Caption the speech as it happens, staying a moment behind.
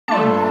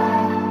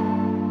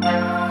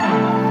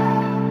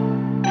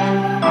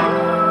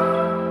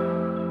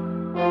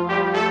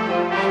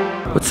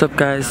What's up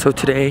guys? So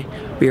today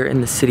we are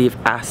in the city of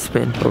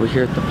Aspen over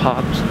here at the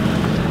Pops,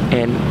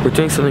 and we're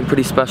doing something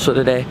pretty special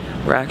today.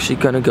 We're actually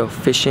gonna go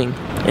fishing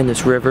in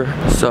this river,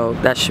 so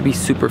that should be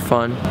super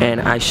fun and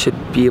I should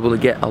be able to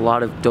get a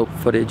lot of dope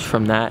footage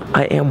from that.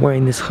 I am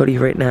wearing this hoodie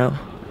right now,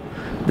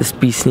 this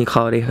Be Sneak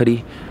holiday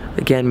hoodie.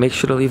 Again, make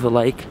sure to leave a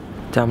like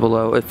down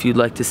below if you'd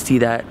like to see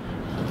that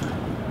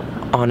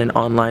on an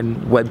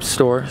online web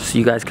store so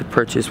you guys could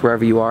purchase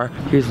wherever you are.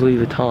 Here's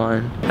Louis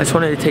Vuitton. I just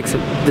wanted to take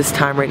this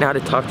time right now to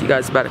talk to you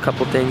guys about a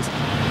couple things.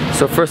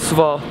 So first of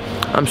all,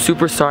 I'm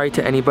super sorry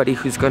to anybody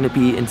who's going to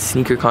be in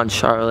SneakerCon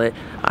Charlotte.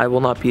 I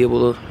will not be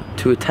able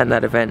to attend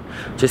that event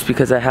just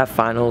because I have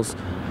finals,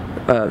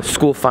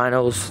 school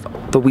finals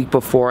the week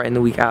before and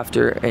the week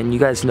after, and you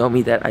guys know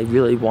me that I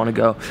really want to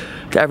go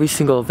to every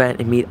single event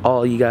and meet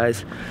all you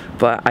guys,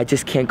 but I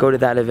just can't go to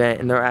that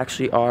event. And there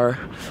actually are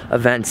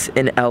events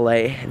in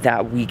LA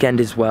that weekend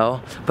as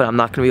well, but I'm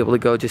not going to be able to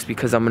go just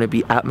because I'm going to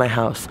be at my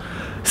house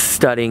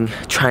studying,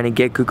 trying to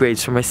get good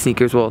grades for my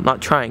sneakers. Well,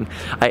 not trying,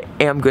 I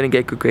am going to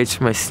get good grades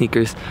for my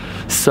sneakers.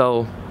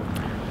 So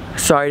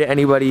sorry to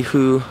anybody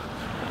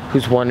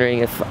who's wondering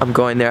if I'm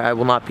going there. I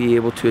will not be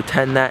able to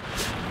attend that,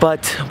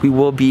 but we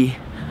will be,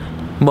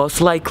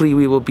 most likely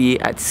we will be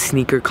at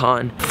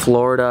SneakerCon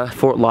Florida,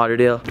 Fort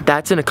Lauderdale.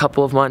 That's in a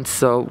couple of months,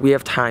 so we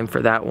have time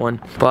for that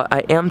one. But I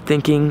am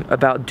thinking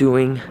about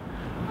doing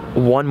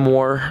one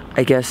more,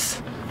 I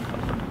guess,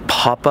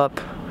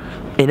 pop-up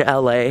in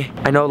LA.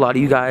 I know a lot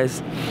of you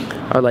guys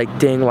are like,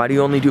 dang, why do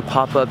you only do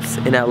pop-ups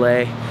in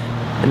LA?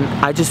 And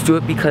I just do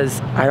it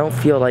because I don't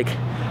feel like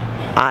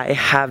I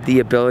have the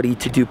ability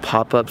to do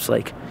pop-ups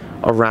like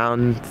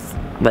around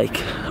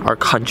like our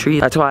country.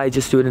 That's why I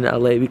just do it in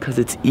LA, because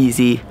it's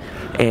easy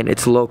and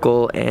it's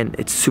local and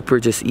it's super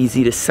just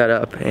easy to set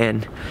up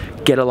and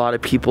get a lot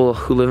of people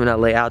who live in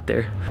LA out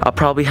there. I'll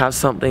probably have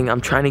something, I'm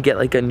trying to get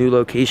like a new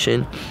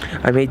location.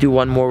 I may do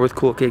one more with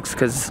Cool Kicks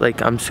because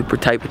like I'm super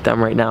tight with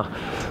them right now,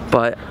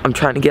 but I'm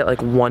trying to get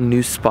like one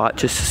new spot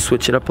just to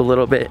switch it up a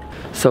little bit.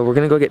 So we're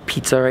gonna go get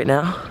pizza right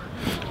now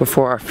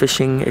before our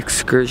fishing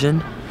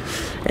excursion,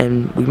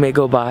 and we may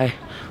go by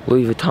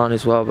Louis Vuitton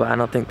as well, but I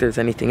don't think there's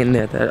anything in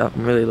there that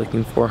I'm really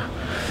looking for.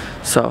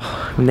 So,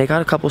 I mean, they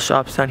got a couple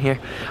shops down here.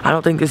 I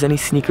don't think there's any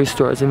sneaker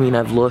stores. I mean,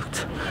 I've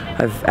looked,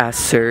 I've asked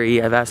Siri,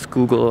 I've asked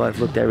Google, I've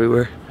looked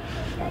everywhere,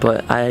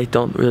 but I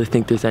don't really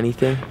think there's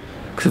anything,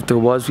 because if there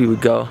was, we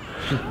would go.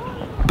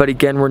 But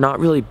again, we're not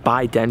really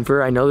by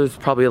Denver. I know there's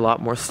probably a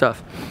lot more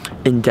stuff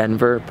in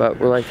Denver, but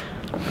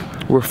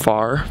we're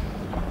far.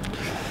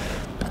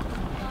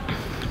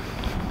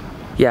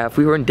 Yeah, if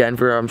we were in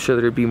Denver, I'm sure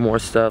there'd be more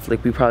stuff.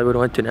 Like, we probably would have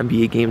went to an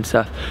NBA game and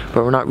stuff,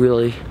 but we're not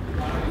really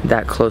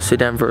that close to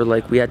Denver.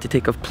 Like, we had to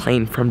take a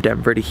plane from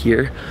Denver to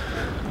here,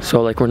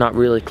 so like we're not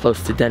really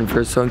close to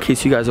Denver. So in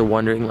case you guys are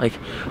wondering, like,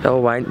 oh,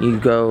 why didn't you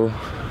go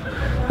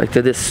like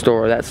to this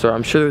store or that store?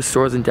 I'm sure there's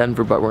stores in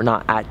Denver, but we're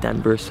not at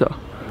Denver. So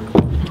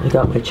I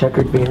got my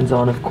checkered Vans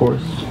on, of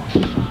course.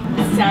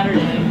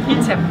 Saturday.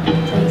 Pizza.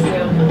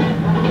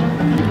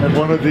 And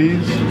one of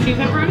these. Cheese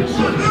pepperonis?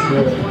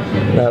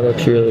 That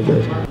looks really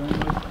good.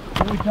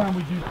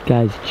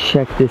 Guys,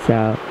 check this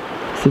out.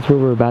 This is where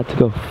we're about to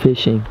go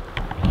fishing.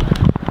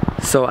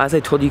 So as I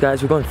told you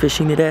guys, we're going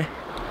fishing today.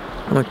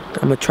 I'm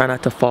gonna try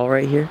not to fall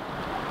right here.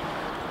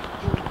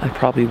 I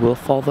probably will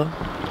fall though.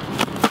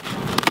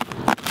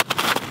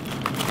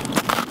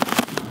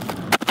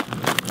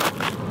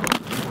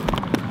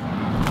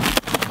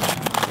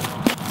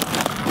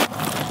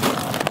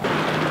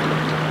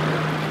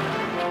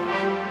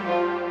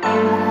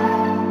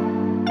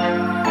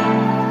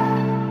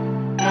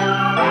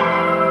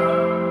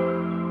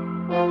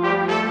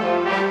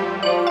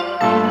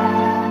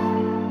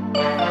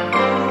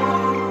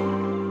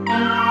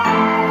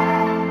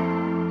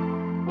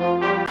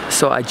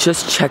 So I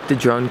just checked the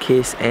drone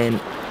case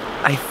and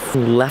I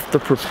left the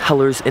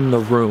propellers in the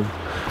room.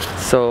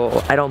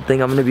 So I don't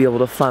think I'm gonna be able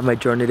to fly my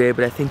drone today,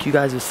 but I think you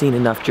guys have seen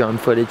enough drone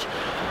footage.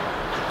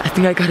 I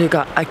think I could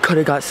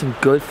have got some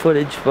good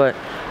footage, but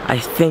I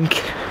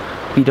think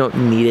we don't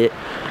need it.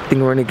 I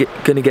think we're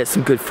gonna get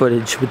some good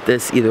footage with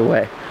this either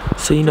way.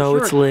 So you know,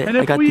 it's lit.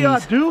 I got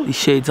these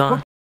shades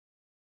on.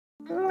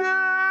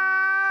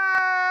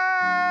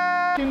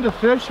 To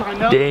fish, I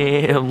know.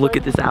 Damn, look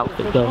at this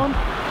outfit though.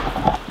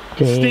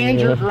 Stand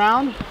your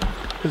ground,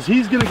 because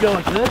he's gonna go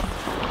like this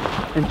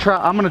and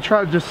I'm gonna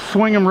try to just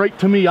swing him right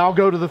to me. I'll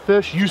go to the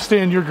fish, you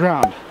stand your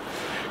ground,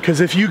 because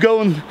if you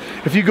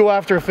go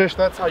after a fish,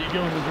 that's how you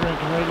go in the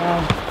drink. And right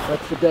now,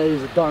 that's the day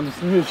is done. As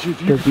soon as you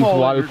these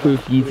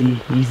waterproof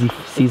easy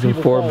season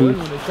 4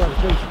 boots.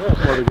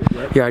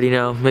 You already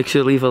know. Make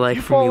sure to leave a like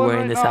for me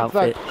wearing this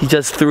outfit. He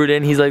just threw it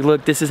in. He's like,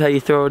 look, this is how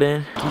you throw it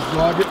in. Just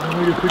log it and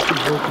we can picture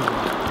both of them.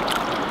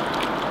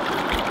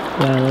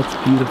 Wow, that's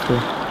beautiful.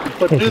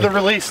 But do the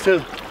release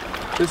too.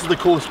 This is the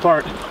coolest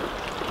part.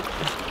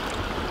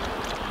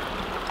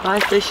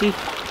 Bye, fishy.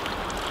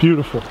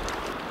 Beautiful.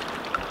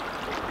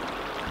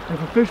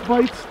 If a fish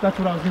bites, that's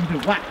what I was gonna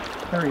do. Whack.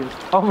 There he is.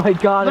 Oh my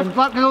God.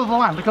 Let go of the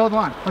line. Let go of the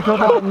line. Let go of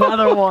the line.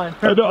 Another one.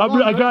 I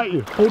know, I got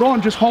you. Hold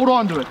on. Just hold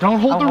on to it. Don't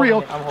hold the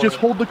reel. Just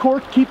hold the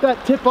cork. Keep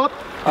that tip up.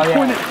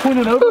 Point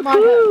it over my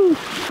head.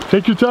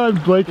 Take your time,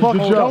 Blake. Good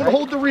job. Don't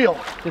hold the reel.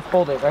 Just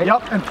hold it, right?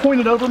 Yep, and point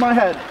it over my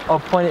head. Oh,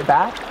 point it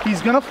back?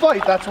 He's gonna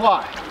fight, that's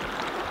why.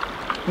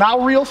 Now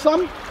reel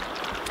some.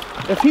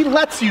 If he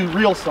lets you,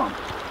 reel some.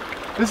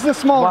 This is a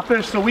smaller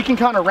fish, so we can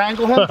kind of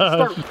wrangle him.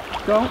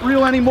 Don't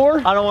reel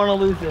anymore. I don't want to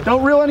lose it.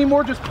 Don't reel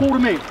anymore, just pull to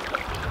me.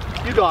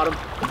 You got him.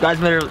 You guys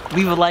better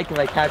leave a like if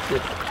I catch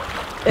this.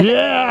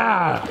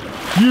 Yeah!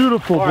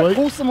 Beautiful, All right, Blake.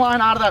 pull some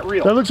line out of that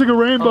reel. That looks like a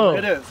rainbow. Oh,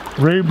 it is.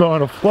 Rainbow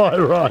on a fly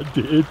rod,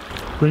 dude.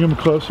 Bring him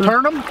closer.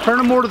 Turn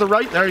him more to the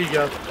right. There you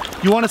go.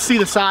 You want to see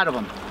the side of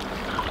him.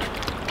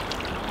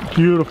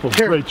 Beautiful.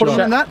 Here, great put job.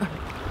 him in that.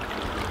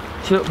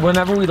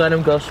 Whenever we let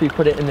him go, should we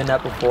put it in the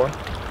net before?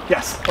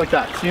 Yes, like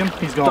that. See him?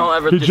 He's gone. Don't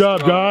ever Good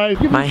job, guys.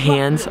 My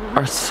hands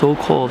are so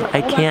cold.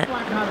 I can't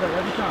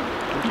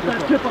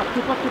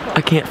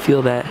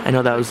feel that. I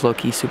know that was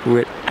low-key super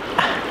weird.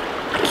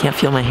 I can't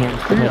feel my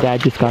hands. My dad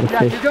just got a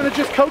fish. You're gonna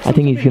just coax I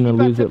think him he's to me. gonna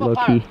Keep lose that it tip up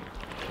low-key.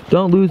 high.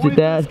 Don't lose it, Point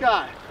at this Dad.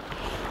 guy.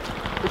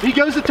 If he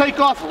goes to take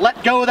off,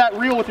 let go of that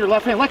reel with your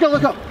left hand. Let go,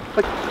 let go.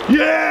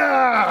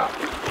 Yeah!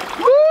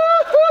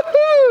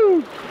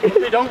 Woo-hoo-hoo!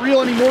 Okay, don't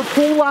reel anymore.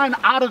 Pull line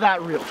out of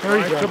that reel. There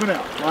you go. Coming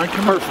out. Line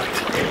perfect.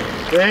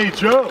 Hey,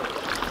 Joe.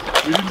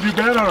 We didn't do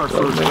bad on our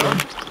first one.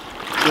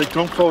 Blake,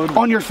 don't fall in.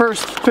 On your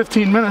first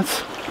 15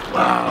 minutes.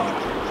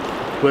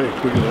 Wow. Blake,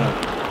 look at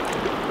that.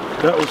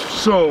 That was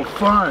so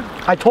fun.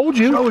 I told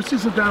you. No, it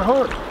isn't that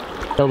hard.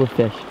 Kill the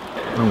fish.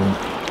 I won't.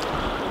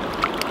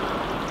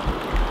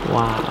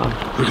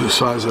 Wow. Look at the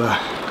size of that.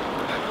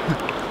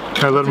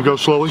 Can I let him go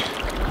slowly?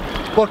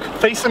 Look,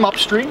 face him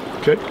upstream.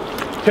 Okay.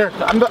 Here,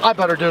 I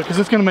better do it because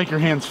it's going to make your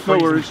hands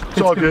freeze. No worries. It's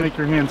It's all going to good. make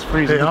your hands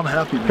freeze. Hey, I'm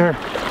happy, man. Here,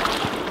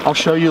 I'll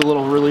show you a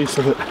little release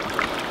of it.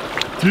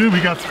 Dude,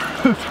 we got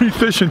 3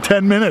 fish in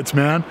 10 minutes,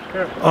 man.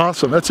 Here.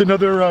 Awesome. That's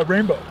another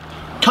rainbow.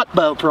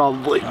 Cutbow,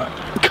 probably.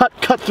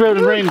 Cutthroat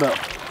and rainbow.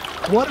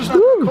 Water's not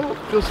that cold.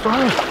 Feels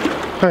fine.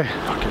 Hey.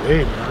 Fucking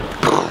hey,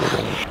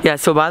 man. Yeah,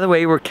 so by the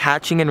way, we're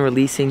catching and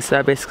releasing, so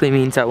that basically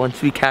means that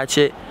once we catch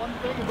it,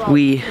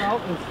 we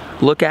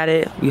look at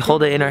it, we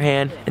hold it in our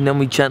hand, and then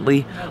we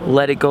gently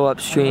let it go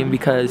upstream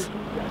because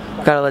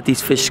we gotta let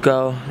these fish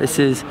go. This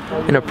is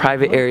in a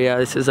private area.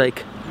 This is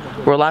like,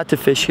 we're allowed to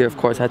fish here, of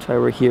course, that's why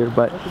we're here,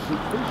 but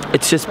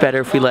it's just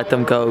better if we let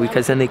them go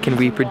because then they can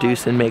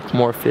reproduce and make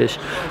more fish,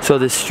 so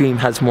this stream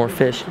has more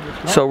fish.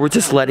 So we're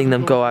just letting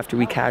them go after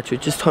we catch,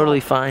 which is totally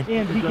fine,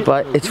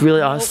 but it's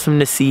really awesome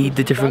to see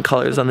the different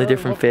colors on the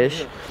different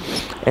fish.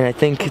 And I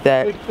think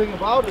that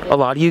a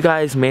lot of you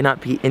guys may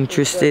not be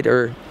interested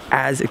or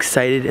as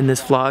excited in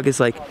this vlog as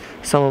like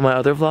some of my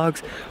other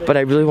vlogs, but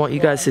I really want you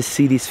guys to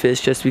see these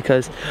fish just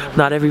because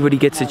not everybody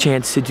gets a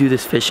chance to do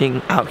this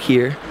fishing out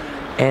here,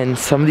 and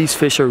some of these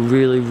fish are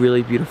really,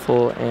 really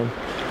beautiful, and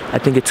I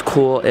think it's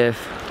cool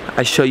if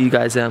I show you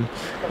guys them.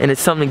 And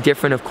it's something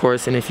different, of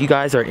course, and if you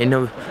guys are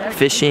into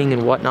fishing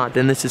and whatnot,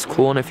 then this is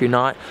cool, and if you're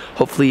not,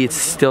 hopefully it's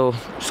still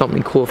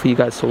something cool for you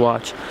guys to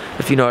watch,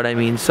 if you know what I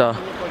mean. So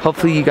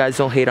hopefully you guys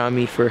don't hate on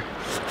me for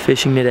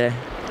fishing today,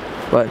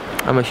 but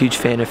I'm a huge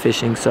fan of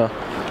fishing, so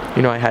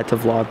you know I had to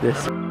vlog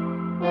this.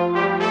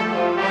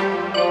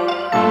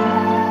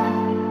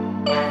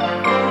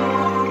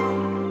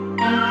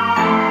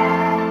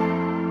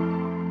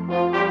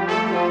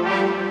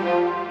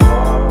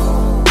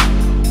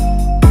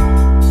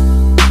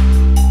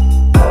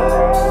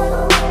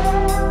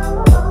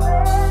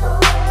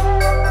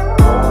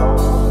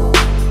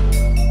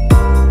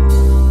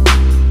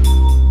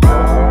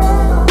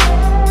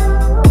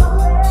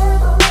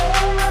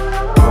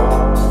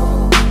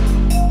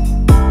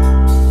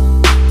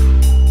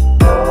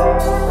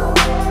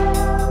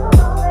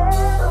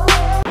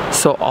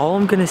 So all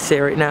I'm gonna say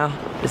right now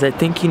is I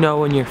think you know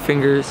when your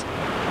fingers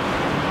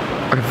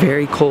are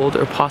very cold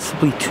or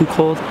possibly too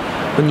cold,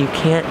 when you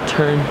can't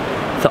turn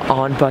the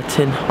on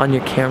button on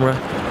your camera,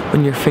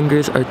 when your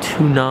fingers are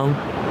too numb.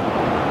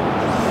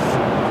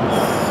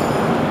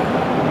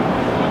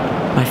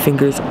 My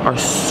fingers are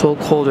so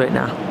cold right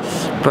now,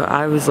 but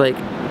I was like,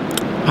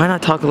 why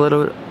not talk a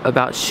little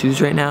about shoes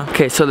right now?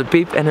 Okay, so the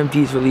Bape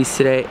NMDs released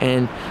today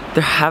and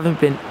there haven't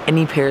been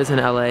any pairs in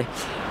LA,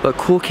 but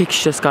Cool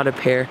Kicks just got a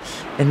pair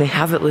and they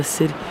have it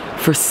listed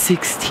for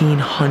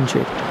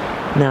 $1,600.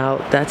 Now,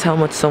 that's how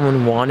much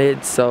someone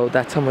wanted, so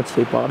that's how much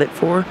they bought it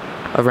for,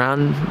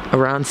 around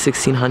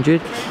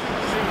 $1,600.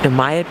 In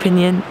my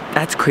opinion,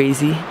 that's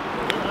crazy.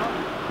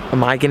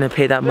 Am I gonna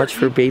pay that much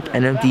for Bape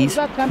NMDs?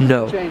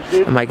 No.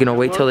 Am I gonna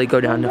wait till they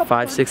go down to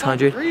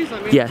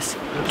 $500-600? Yes.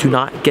 Do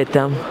not get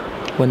them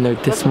when they're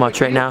this much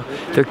right now.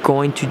 They're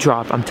going to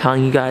drop. I'm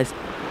telling you guys,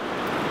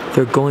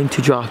 they're going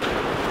to drop.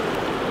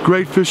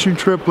 Great fishing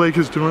trip. Blake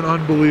is doing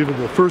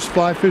unbelievable. First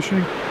fly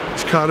fishing,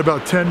 he's caught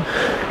about 10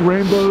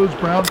 rainbows,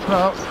 brown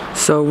trout.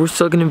 So we're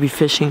still gonna be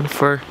fishing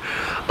for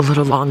a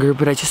little longer,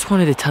 but I just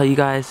wanted to tell you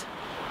guys,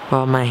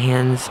 while my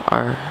hands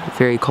are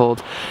very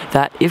cold,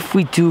 that if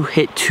we do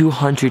hit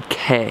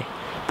 200K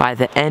by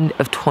the end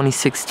of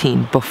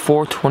 2016,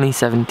 before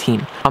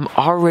 2017, I'm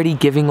already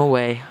giving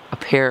away a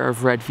pair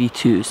of red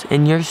V2s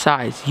in your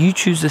size. You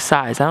choose the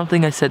size. I don't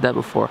think I said that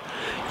before.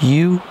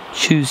 You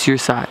choose your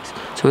size.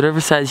 So whatever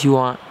size you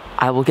want,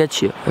 I will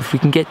get you. If we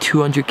can get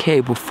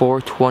 200K before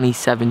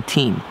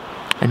 2017.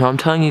 I know I'm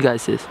telling you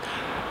guys this,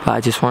 but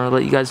I just want to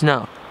let you guys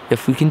know.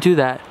 If we can do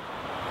that,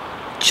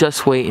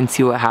 just wait and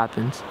see what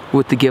happens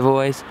with the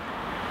giveaways.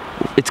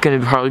 It's gonna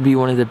probably be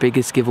one of the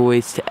biggest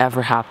giveaways to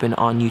ever happen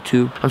on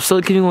YouTube. I'm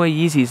still giving away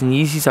Yeezys, and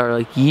Yeezys are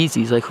like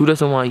Yeezys. Like, who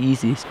doesn't want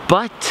Yeezys?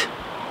 But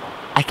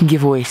I can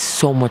give away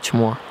so much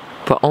more,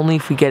 but only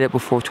if we get it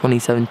before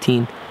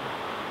 2017.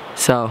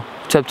 So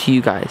it's up to you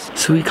guys.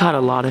 So we caught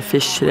a lot of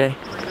fish today.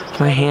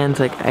 My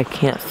hands, like, I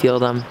can't feel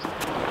them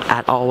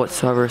at all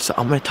whatsoever. So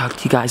I'm gonna talk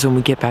to you guys when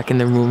we get back in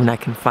the room and I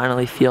can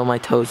finally feel my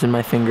toes and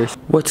my fingers.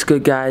 What's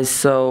good, guys?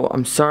 So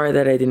I'm sorry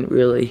that I didn't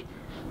really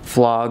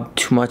vlog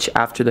too much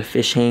after the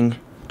fishing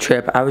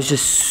trip. I was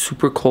just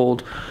super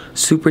cold,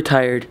 super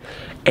tired,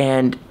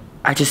 and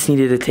I just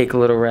needed to take a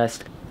little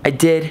rest. I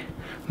did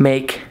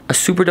make a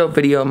super dope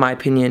video, in my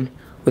opinion,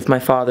 with my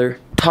father,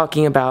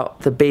 talking about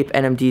the Bape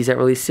NMDs that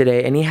released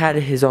today, and he had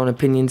his own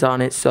opinions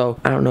on it, so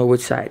I don't know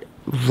which side.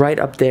 Right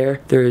up there,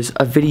 there's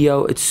a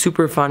video, it's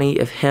super funny,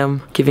 of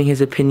him giving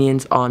his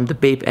opinions on the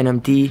Bape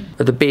NMD,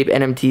 or the Bape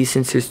NMD,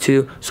 since there's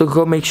two. So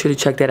go make sure to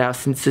check that out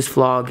since this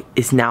vlog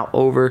is now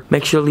over.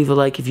 Make sure to leave a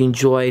like if you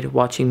enjoyed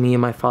watching me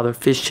and my father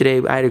fish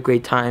today. I had a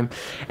great time,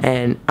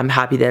 and I'm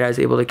happy that I was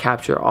able to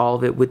capture all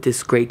of it with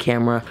this great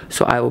camera.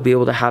 So I will be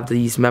able to have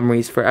these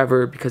memories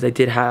forever, because I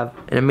did have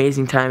an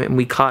amazing time and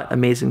we caught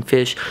amazing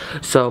fish.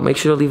 So make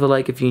sure to leave a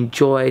like if you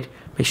enjoyed.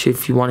 Make sure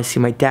if you want to see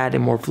my dad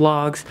in more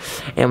vlogs.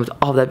 And with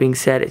all that being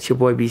said, it's your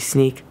boy B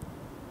Sneak,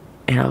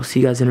 and I'll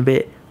see you guys in a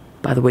bit.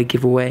 By the way,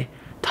 giveaway,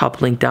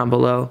 top link down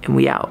below, and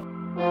we out.